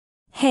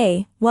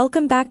Hey,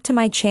 welcome back to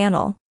my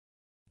channel.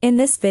 In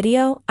this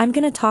video, I'm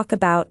gonna talk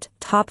about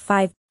top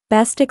 5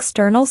 best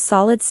external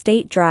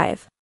solid-state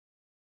drive.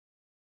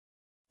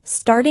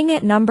 Starting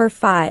at number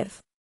 5.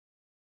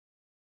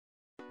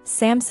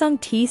 Samsung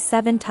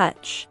T7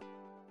 Touch.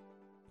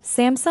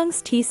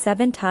 Samsung's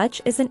T7 Touch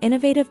is an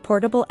innovative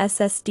portable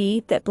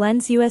SSD that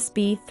blends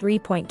USB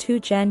 3.2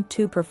 Gen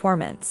 2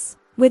 performance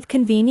with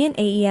convenient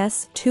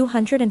AES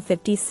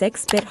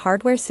 256-bit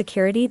hardware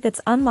security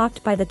that's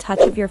unlocked by the touch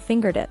of your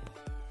fingertip.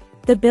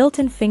 The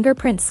built-in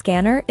fingerprint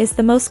scanner is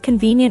the most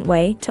convenient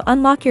way to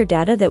unlock your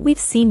data that we've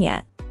seen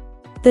yet.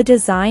 The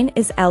design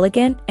is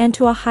elegant and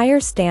to a higher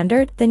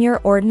standard than your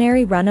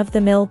ordinary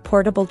run-of-the-mill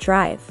portable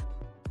drive.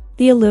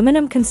 The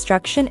aluminum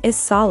construction is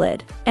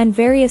solid, and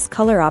various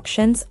color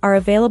options are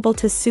available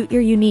to suit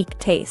your unique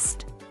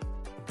taste.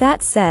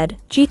 That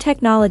said, G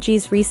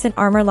Technology's recent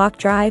ArmorLock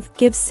drive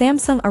gives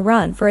Samsung a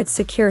run for its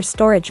secure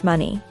storage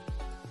money.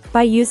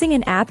 By using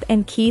an app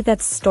and key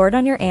that's stored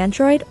on your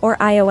Android or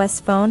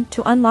iOS phone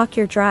to unlock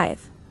your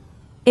drive.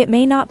 It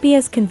may not be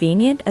as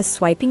convenient as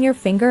swiping your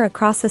finger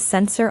across a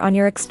sensor on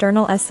your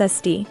external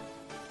SSD,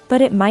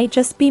 but it might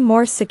just be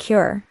more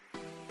secure.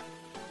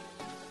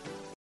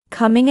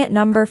 Coming at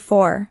number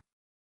 4.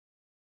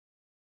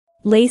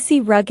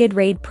 LaCie Rugged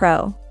RAID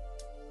Pro.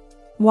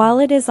 While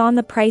it is on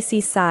the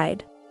pricey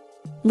side,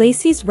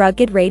 LaCie's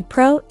Rugged RAID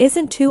Pro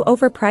isn't too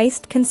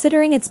overpriced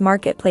considering its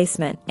market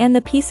placement and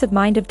the peace of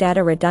mind of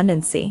data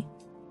redundancy.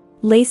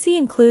 LaCie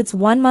includes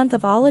 1 month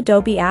of all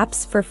Adobe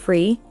apps for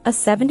free, a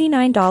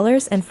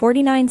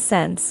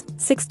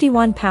 $79.49,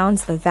 61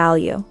 pounds of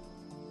value.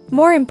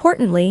 More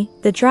importantly,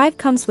 the drive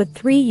comes with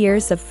 3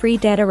 years of free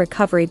data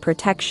recovery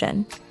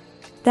protection.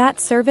 That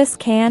service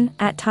can,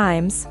 at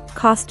times,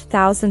 cost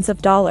thousands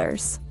of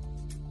dollars.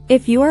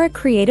 If you are a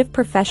creative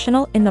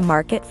professional in the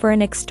market for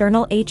an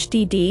external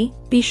HDD,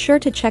 be sure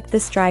to check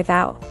this drive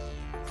out.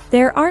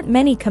 There aren't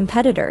many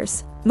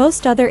competitors,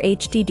 most other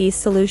HDD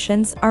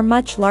solutions are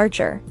much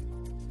larger.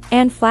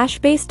 And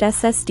flash-based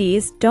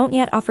SSDs don't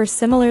yet offer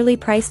similarly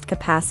priced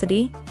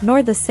capacity,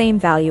 nor the same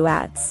value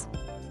adds.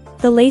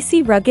 The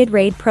LaCie Rugged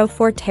RAID Pro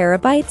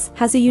 4TB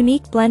has a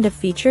unique blend of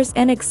features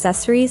and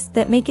accessories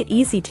that make it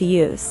easy to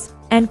use,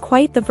 and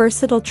quite the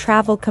versatile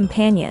travel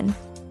companion.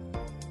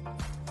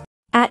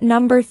 At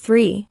number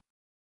 3.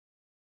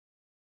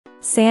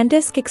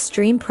 SanDisk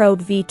Extreme Pro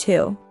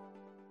V2.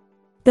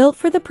 Built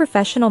for the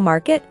professional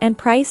market and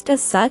priced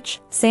as such,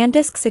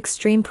 SanDisk's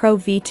Extreme Pro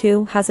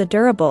V2 has a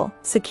durable,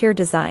 secure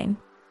design.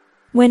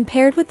 When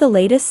paired with the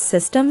latest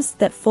systems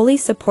that fully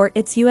support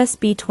its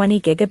USB 20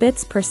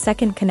 gigabits per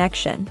second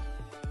connection,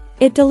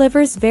 it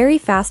delivers very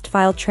fast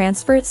file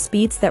transfer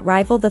speeds that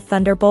rival the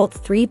Thunderbolt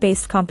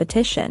 3-based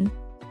competition.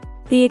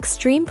 The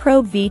Extreme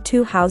Pro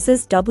V2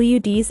 houses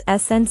WD's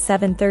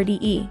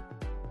SN730E,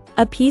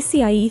 a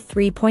PCIe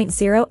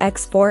 3.0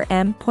 x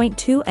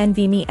 4M.2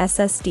 NVMe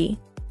SSD,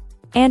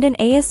 and an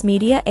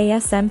ASMedia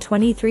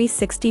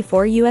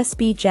ASM2364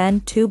 USB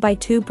Gen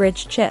 2x2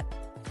 bridge chip.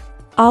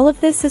 All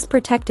of this is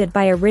protected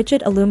by a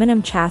rigid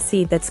aluminum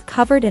chassis that's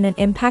covered in an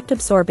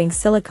impact-absorbing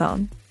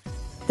silicone.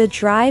 The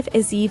drive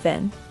is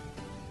even.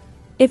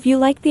 If you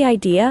like the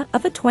idea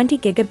of a 20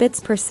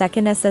 gigabits per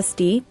second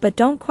SSD but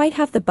don't quite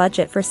have the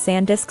budget for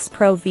SanDisk's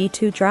Pro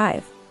V2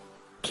 drive,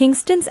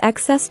 Kingston's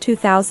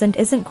XS2000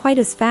 isn't quite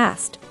as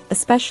fast,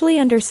 especially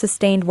under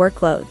sustained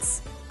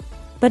workloads.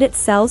 But it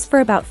sells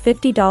for about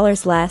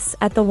 $50 less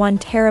at the 1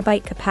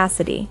 terabyte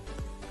capacity.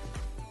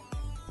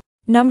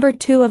 Number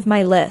 2 of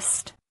my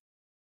list.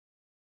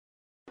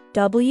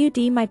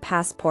 WD My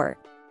Passport.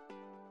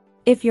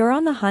 If you're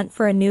on the hunt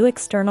for a new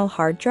external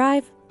hard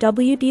drive,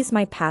 WD's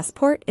My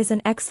Passport is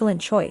an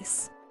excellent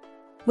choice.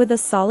 With a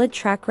solid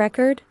track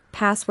record,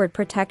 password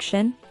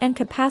protection, and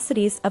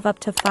capacities of up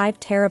to 5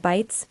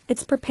 terabytes,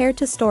 it's prepared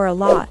to store a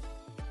lot,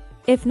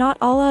 if not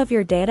all of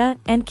your data,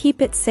 and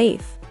keep it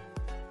safe.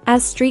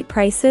 As street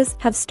prices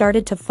have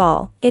started to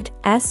fall,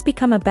 it's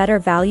become a better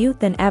value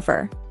than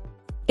ever.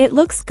 It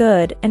looks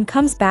good and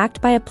comes backed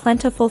by a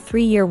plentiful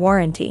 3-year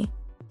warranty.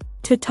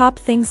 To top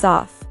things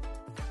off,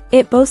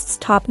 it boasts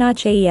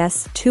top-notch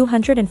AES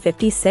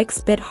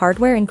 256-bit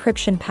hardware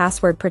encryption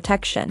password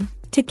protection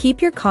to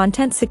keep your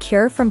content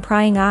secure from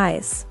prying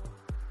eyes.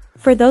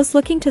 For those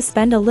looking to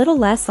spend a little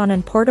less on a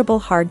portable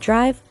hard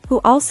drive, who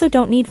also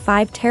don't need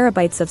 5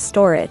 terabytes of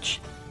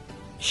storage,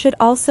 should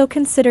also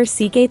consider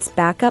Seagate's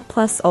Backup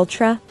Plus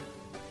Ultra,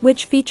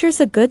 which features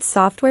a good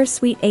software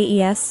suite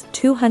AES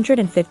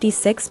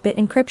 256-bit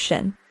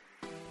encryption,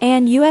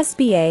 and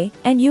USB-A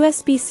and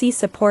USB-C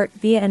support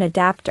via an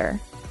adapter.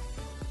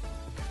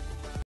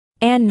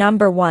 And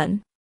number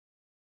 1.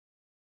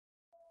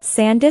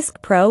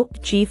 SanDisk Pro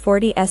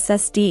G40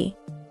 SSD.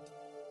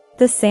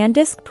 The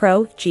SanDisk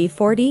Pro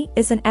G40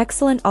 is an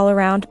excellent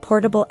all-around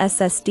portable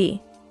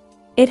SSD.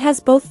 It has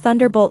both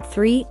Thunderbolt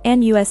 3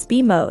 and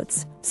USB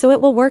modes, so it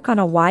will work on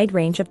a wide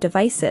range of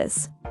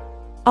devices.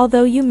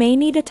 Although you may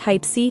need a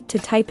Type-C to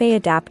Type-A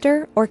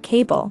adapter or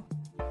cable.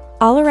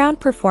 All-around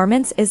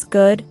performance is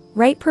good,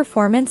 write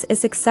performance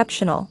is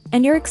exceptional,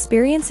 and your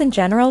experience in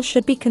general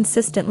should be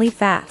consistently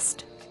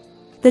fast.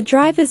 The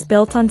drive is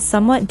built on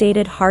somewhat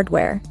dated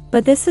hardware,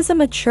 but this is a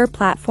mature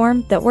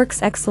platform that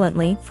works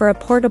excellently for a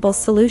portable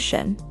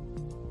solution.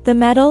 The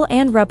metal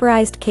and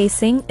rubberized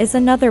casing is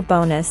another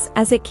bonus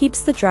as it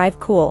keeps the drive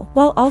cool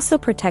while also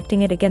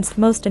protecting it against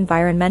most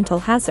environmental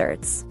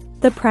hazards.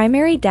 The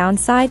primary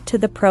downside to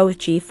the Pro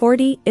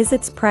G40 is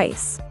its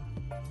price.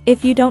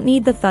 If you don't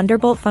need the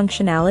Thunderbolt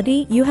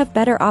functionality, you have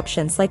better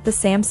options like the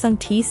Samsung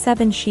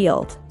T7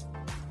 Shield.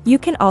 You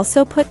can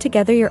also put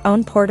together your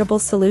own portable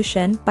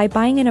solution by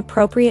buying an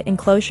appropriate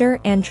enclosure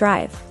and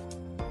drive.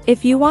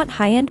 If you want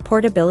high-end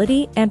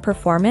portability and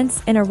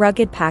performance in a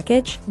rugged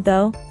package,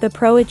 though, the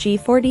Pro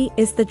G40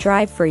 is the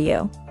drive for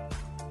you.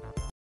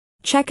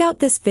 Check out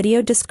this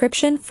video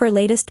description for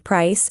latest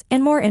price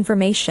and more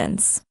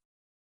informations.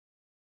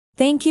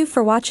 Thank you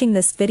for watching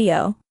this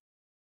video.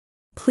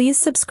 Please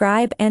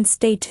subscribe and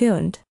stay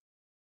tuned.